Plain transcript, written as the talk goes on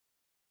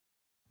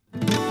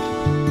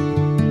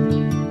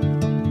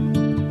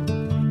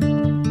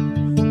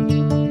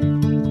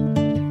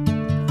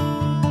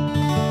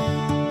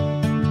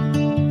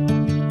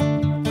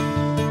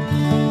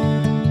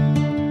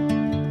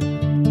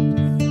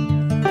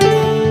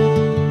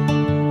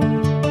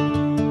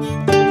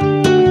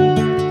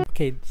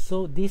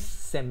So this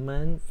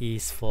segment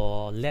is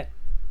for lab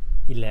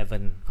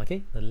 11,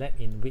 okay, the lab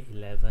in week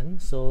 11.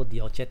 So the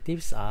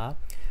objectives are,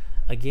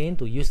 again,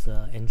 to use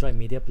the Android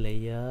media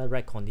player,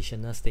 write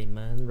conditional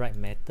statement, write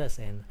methods,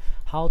 and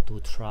how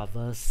to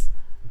traverse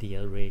the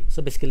array.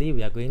 So basically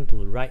we are going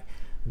to write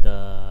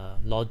the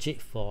logic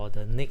for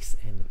the next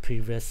and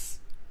previous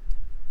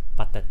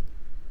button.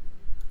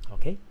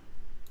 Okay,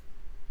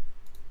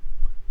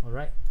 all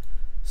right,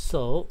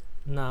 so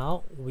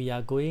now we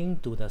are going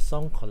to the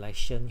song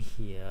collection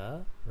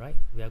here, right?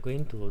 We are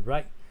going to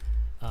write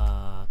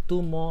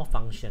two more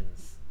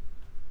functions.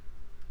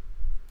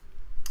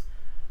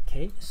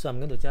 Okay, so I'm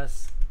going to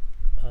just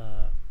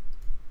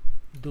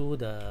do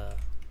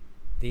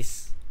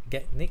this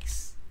get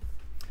next.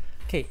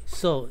 Okay,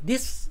 so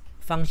this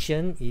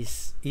function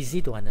is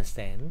easy to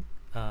understand.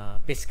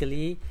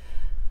 Basically,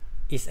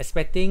 it's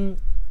expecting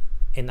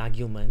an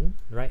argument,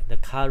 right? The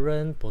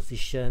current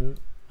position.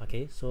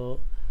 Okay, so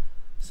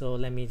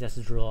let me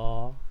just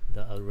draw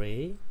the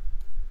array.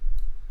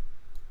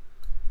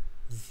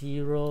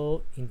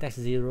 0, index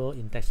 0,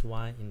 index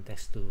 1,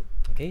 index 2.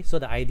 Okay, so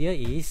the idea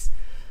is,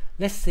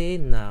 let's say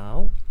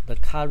now the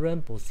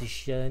current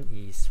position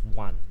is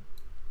 1.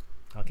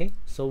 Okay,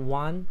 so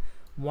 1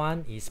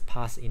 is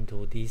passed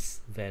into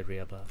this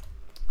variable.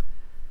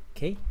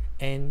 Okay,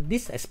 and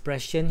this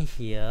expression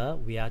here,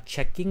 we are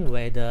checking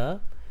whether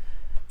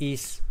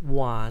is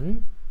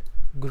 1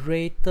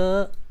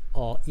 greater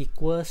or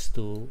equals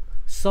to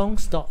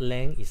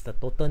songs.length is the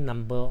total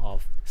number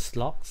of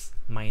slots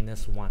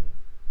minus 1.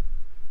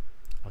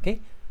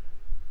 Okay,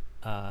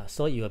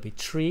 so it will be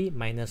 3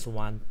 minus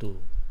 1, 2.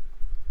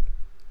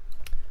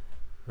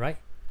 Right,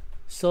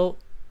 so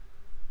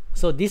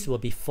this will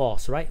be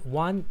false, right?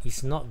 1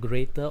 is not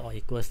greater or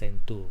equals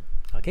than 2.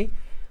 Okay,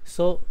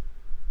 so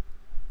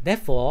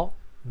therefore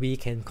we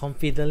can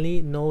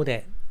confidently know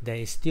that there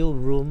is still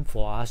room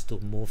for us to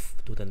move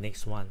to the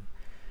next one.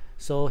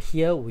 So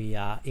here we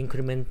are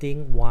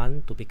incrementing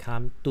 1 to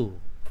become 2,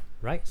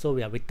 right? So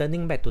we are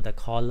returning back to the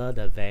caller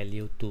the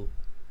value 2,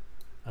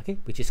 okay,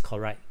 which is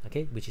correct,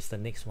 okay, which is the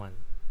next one.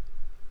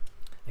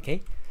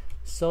 Okay,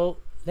 so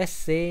let's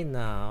say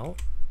now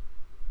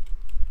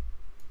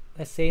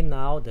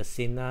the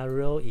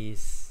scenario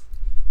is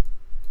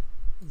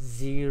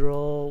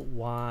 0,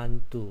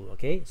 1, 2.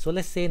 Okay, so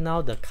let's say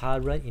now the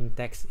current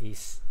index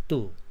is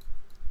 2.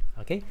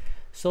 Okay,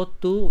 so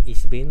 2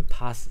 is being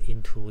passed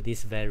into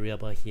this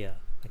variable here.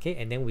 Okay,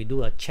 and then we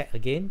do a check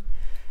again.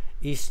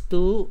 Is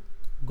 2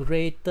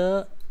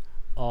 greater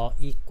or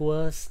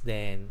equals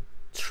than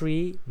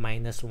 3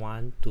 minus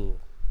 1, 2?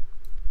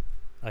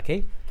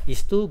 Okay,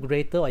 is 2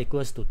 greater or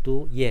equals to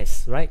 2?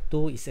 Yes, right?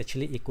 2 is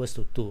actually equals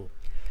to 2.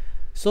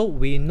 So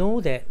we know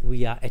that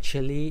we are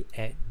actually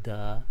at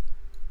the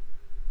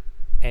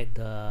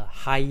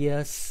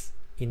highest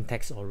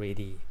index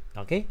already.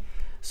 Okay,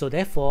 so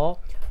therefore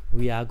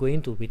we are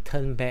going to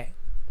return back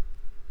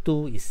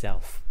 2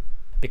 itself,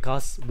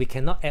 because we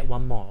cannot add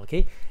one more.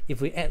 Okay, if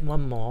we add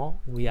one more,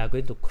 we are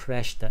going to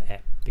crash the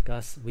app,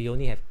 because we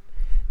only have,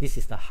 this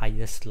is the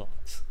highest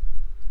slot.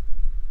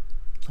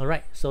 All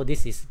right, so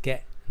this is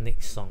get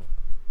next song.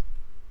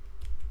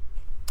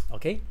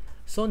 Okay,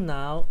 so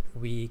now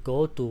we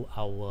go to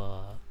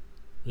our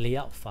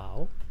layout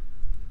file,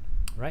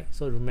 right?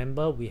 So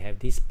remember we have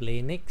this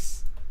play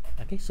next.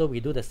 Okay, so we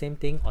do the same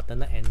thing,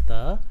 alternate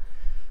enter,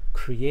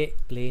 create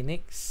play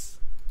next,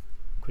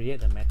 create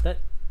the method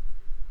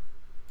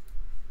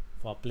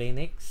for play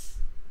next.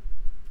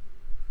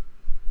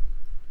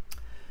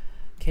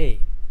 Okay,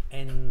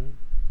 and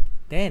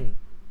then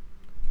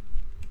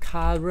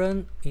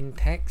current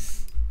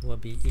index will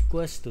be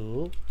equals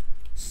to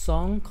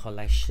song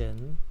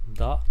collection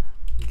dot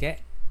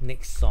get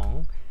next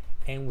song,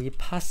 and we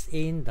pass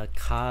in the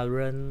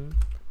current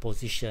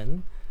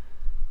position.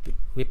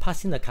 We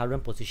pass in the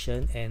current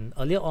position, and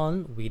earlier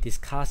on we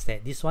discussed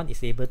that this one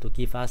is able to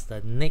give us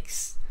the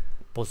next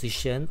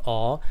position,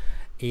 or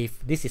if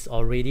this is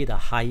already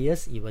the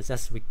highest, it will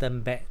just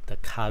return back the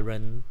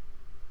current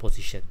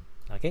position.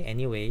 Okay,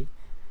 anyway,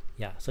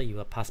 yeah, so it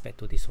will pass back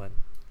to this one.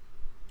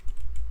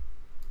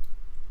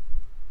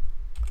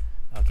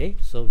 Okay,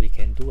 so we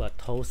can do a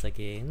toast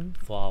again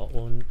for our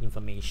own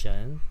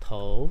information.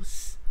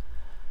 Toast,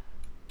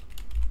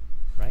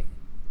 right?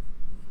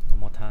 One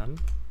more time.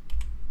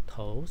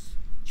 Toast.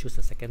 Choose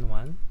the second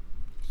one,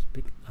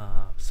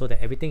 so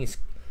that everything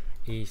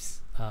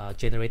is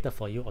generated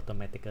for you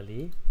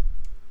automatically.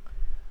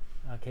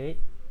 Okay,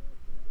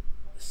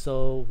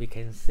 so we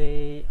can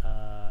say,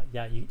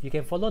 yeah, you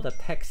can follow the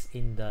text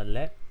in the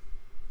lab.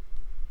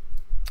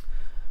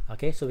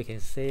 Okay, so we can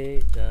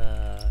say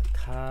the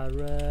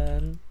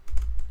current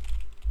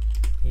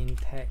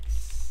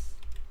index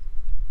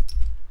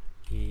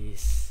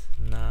is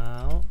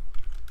now,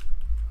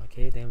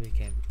 okay, then we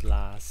can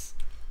plus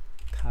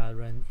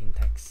current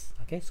index.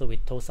 Okay, so we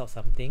toast out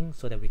something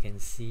so that we can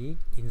see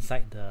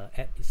inside the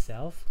app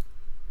itself.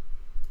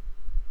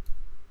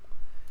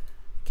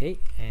 Okay,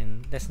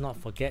 and let's not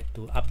forget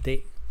to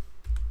update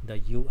the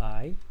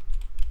UI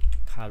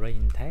current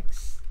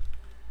index,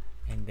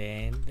 and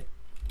then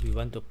we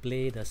want to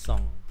play the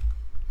song.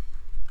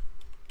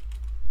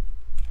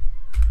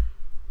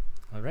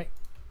 Alright.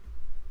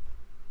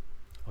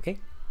 Okay,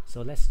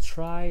 so let's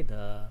try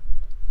the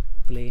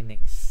play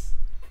next.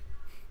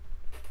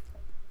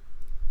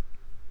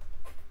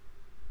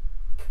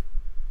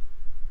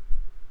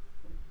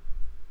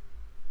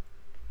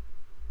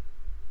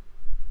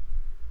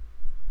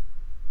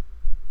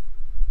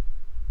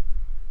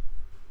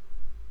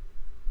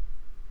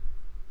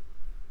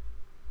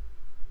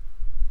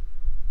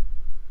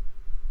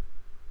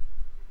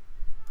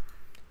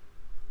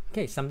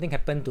 Okay, something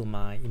happened to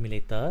my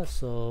emulator,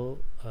 so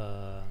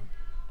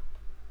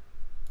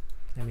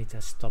let me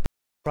just stop.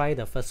 Try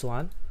the first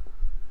one.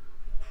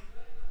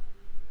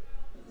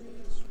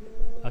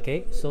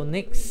 Okay, so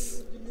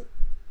next,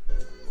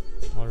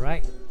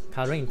 alright,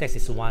 current index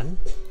is 1.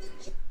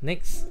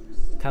 Next,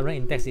 current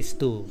index is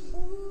 2.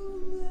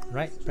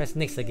 Right, press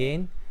next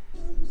again.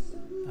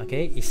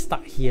 Okay, it's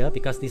stuck here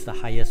because this is the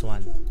highest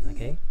one.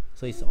 Okay,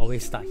 so it's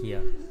always stuck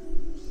here.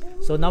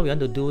 So now we want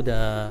to do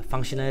the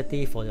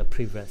functionality for the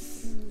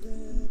previous.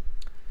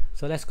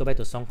 So let's go back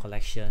to song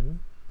collection.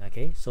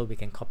 Okay, so we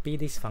can copy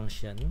this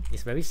function.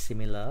 It's very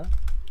similar.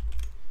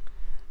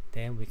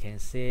 Then we can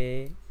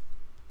say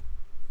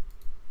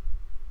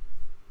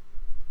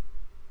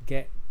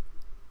get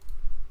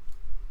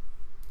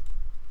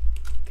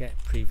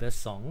previous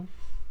song,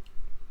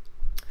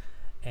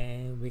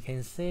 and we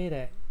can say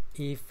that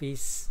if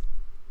it's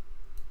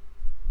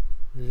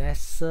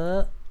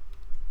lesser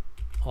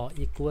or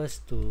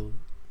equals to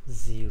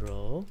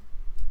 0,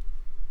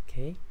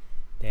 okay,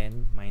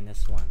 then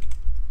 -1.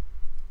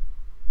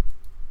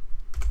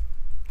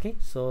 Okay,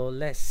 so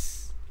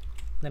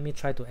let me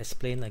try to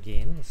explain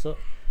again. So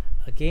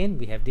again,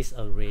 we have this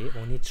array,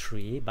 only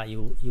 3, but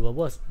you will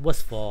work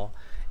for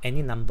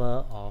any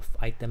number of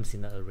items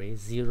in the array,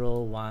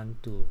 0, 1,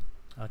 2.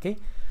 Okay,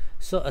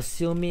 so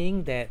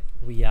assuming that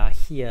we are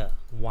here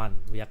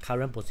 1, we are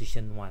current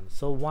position 1,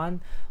 so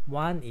 1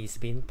 is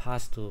being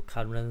passed to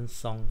current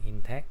song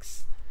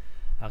index.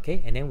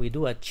 Okay, and then we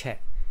do a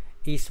check.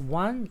 Is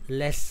 1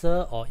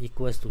 lesser or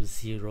equals to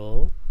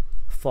 0?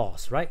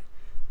 False, right?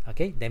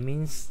 Okay, that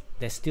means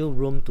there's still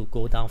room to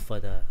go down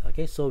further.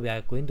 Okay, so we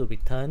are going to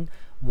return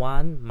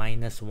 1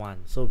 minus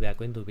 1, so we are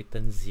going to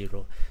return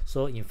 0.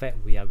 So in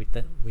fact we are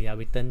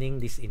returning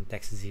this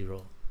index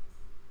 0.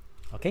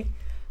 Okay,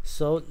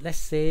 so let's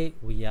say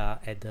we are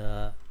at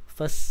the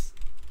first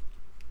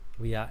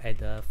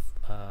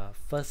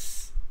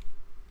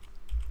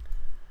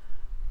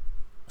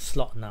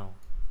slot now.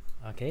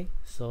 Okay,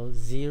 so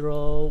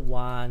 0,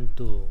 1,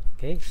 2.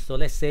 Okay, so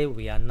let's say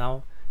we are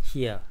now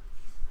here.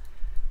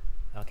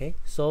 Okay,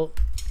 so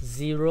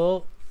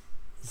 0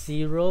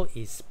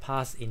 is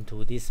passed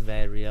into this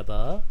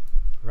variable,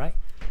 right?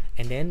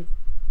 And then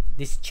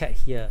this check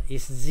here,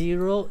 is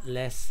 0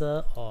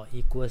 lesser or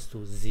equals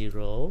to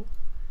 0?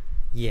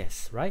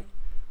 Yes, right?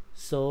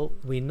 So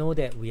we know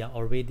that we are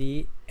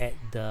already at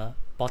the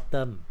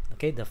bottom,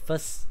 okay, the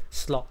first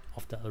slot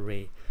of the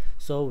array.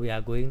 So we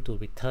are going to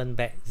return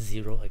back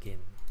 0 again.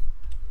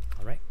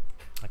 All right,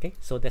 okay,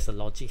 so that's the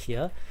logic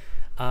here.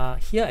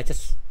 Here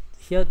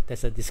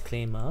there's a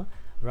disclaimer,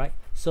 right?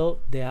 So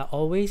there are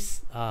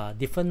always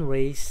different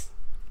ways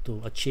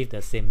to achieve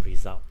the same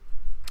result.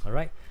 All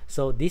right,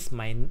 so this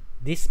may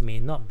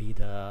not be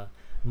the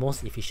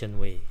most efficient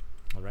way.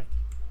 All right,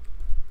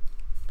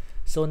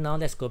 so now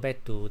let's go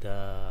back to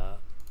the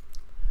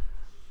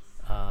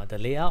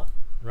layout,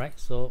 right?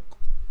 So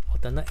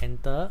alternate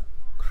enter,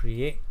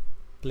 create,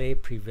 play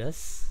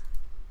previous.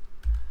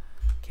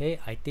 Okay,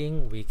 I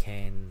think we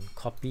can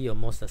copy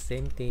almost the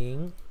same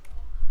thing,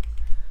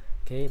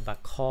 okay,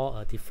 but call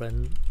a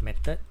different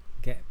method,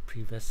 get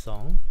previous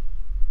song.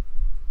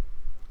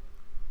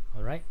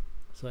 All right,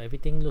 so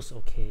everything looks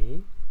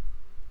okay.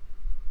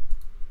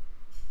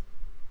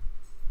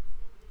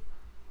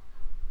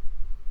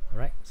 All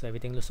right, so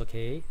everything looks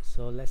okay,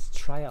 so let's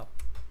try out.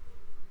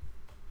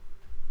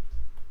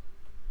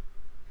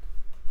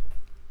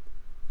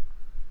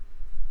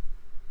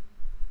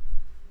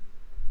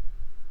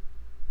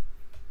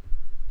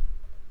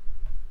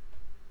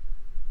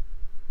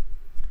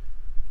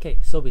 Okay,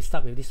 so we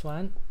start with this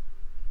one.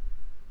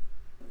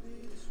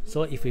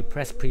 So if we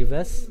press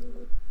previous,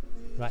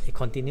 right, it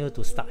continues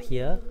to start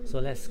here. So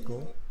let's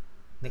go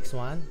next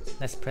one.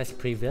 Let's press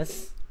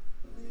previous.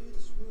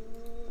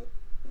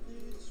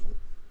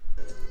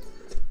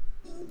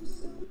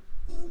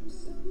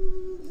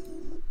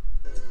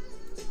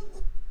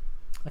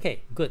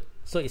 Okay, good.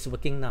 So it's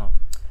working now.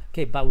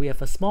 Okay, but we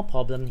have a small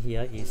problem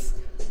here is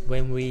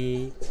when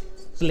we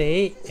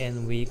play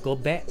and we go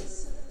back.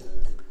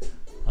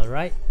 All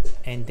right,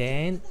 and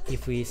then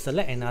if we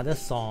select another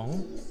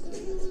song,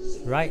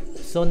 right,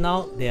 so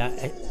now there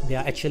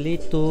are actually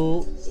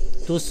two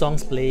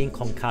songs playing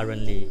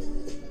concurrently.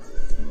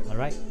 All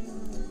right,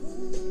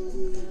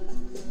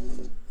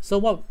 so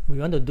what we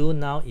want to do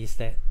now is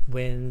that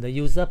when the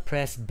user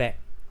press back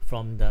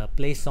from the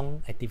play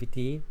song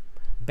activity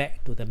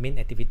back to the main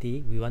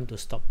activity, we want to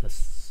stop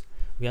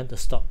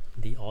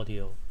the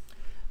audio.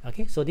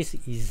 Okay, so this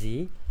is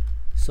easy.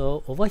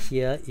 So over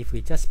here, if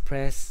we just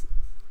press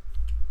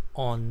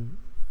on,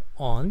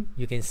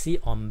 you can see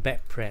on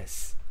back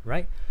press,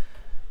 right?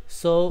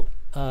 So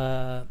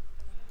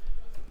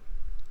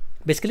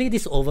basically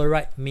this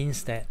override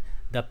means that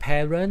the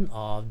parent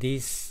of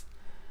this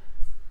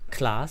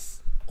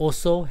class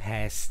also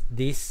has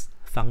this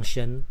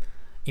function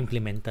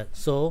implemented.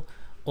 So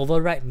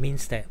override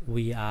means that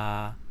we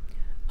are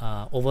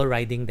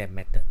overriding that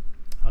method.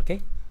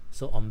 Okay,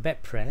 so on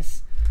back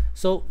press,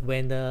 so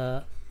when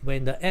the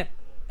app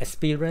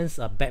experience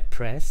a back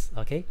press,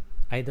 okay,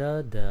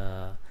 either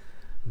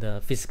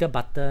the physical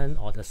button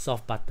or the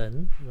soft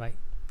button, right?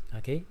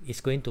 Okay,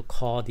 it's going to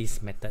call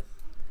this method.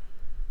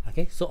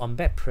 Okay, so on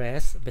back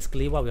press,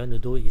 basically what we want to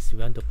do is we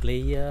want to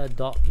player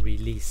dot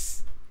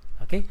release.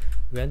 Okay,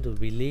 we want to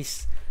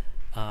release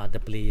the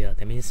player.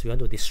 That means we want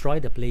to destroy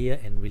the player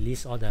and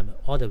release all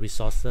the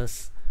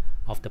resources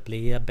of the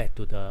player back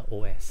to the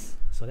OS.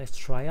 So let's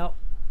try out.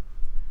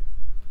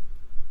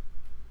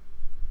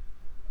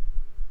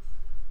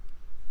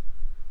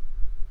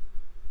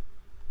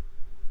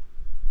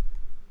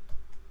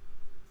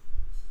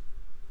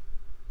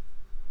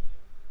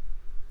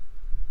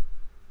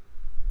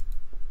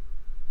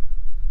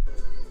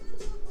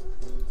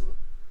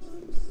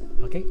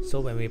 Okay, so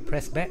when we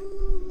press back,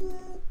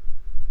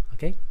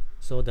 okay,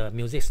 so the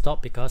music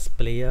stopped because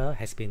player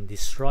has been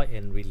destroyed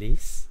and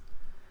released.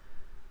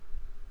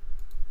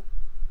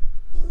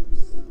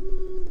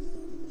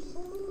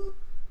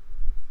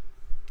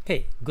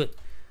 Okay, good.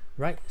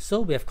 Right,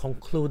 so we have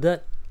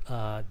concluded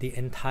the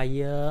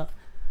entire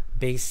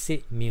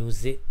basic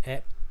music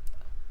app.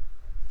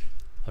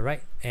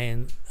 Alright,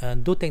 and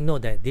do take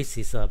note that this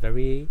is a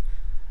very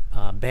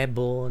bare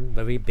bone,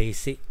 very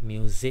basic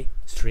music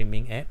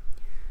streaming app.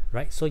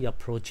 Right, so your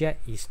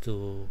project is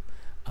to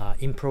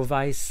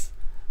improvise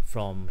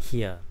from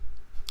here,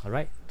 all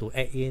right, to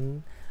add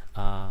in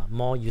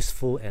more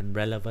useful and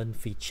relevant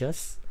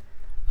features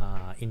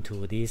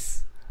into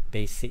this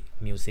basic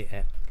music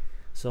app.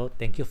 So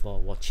thank you for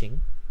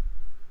watching.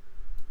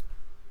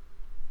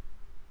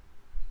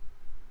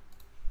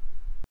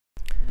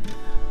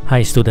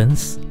 Hi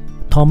students,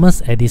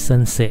 Thomas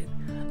Edison said,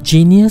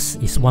 genius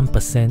is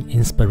 1%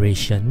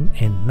 inspiration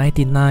and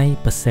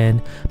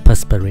 99%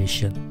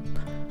 perspiration.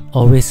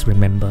 Always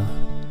remember,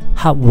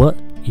 hard work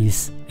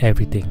is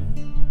everything.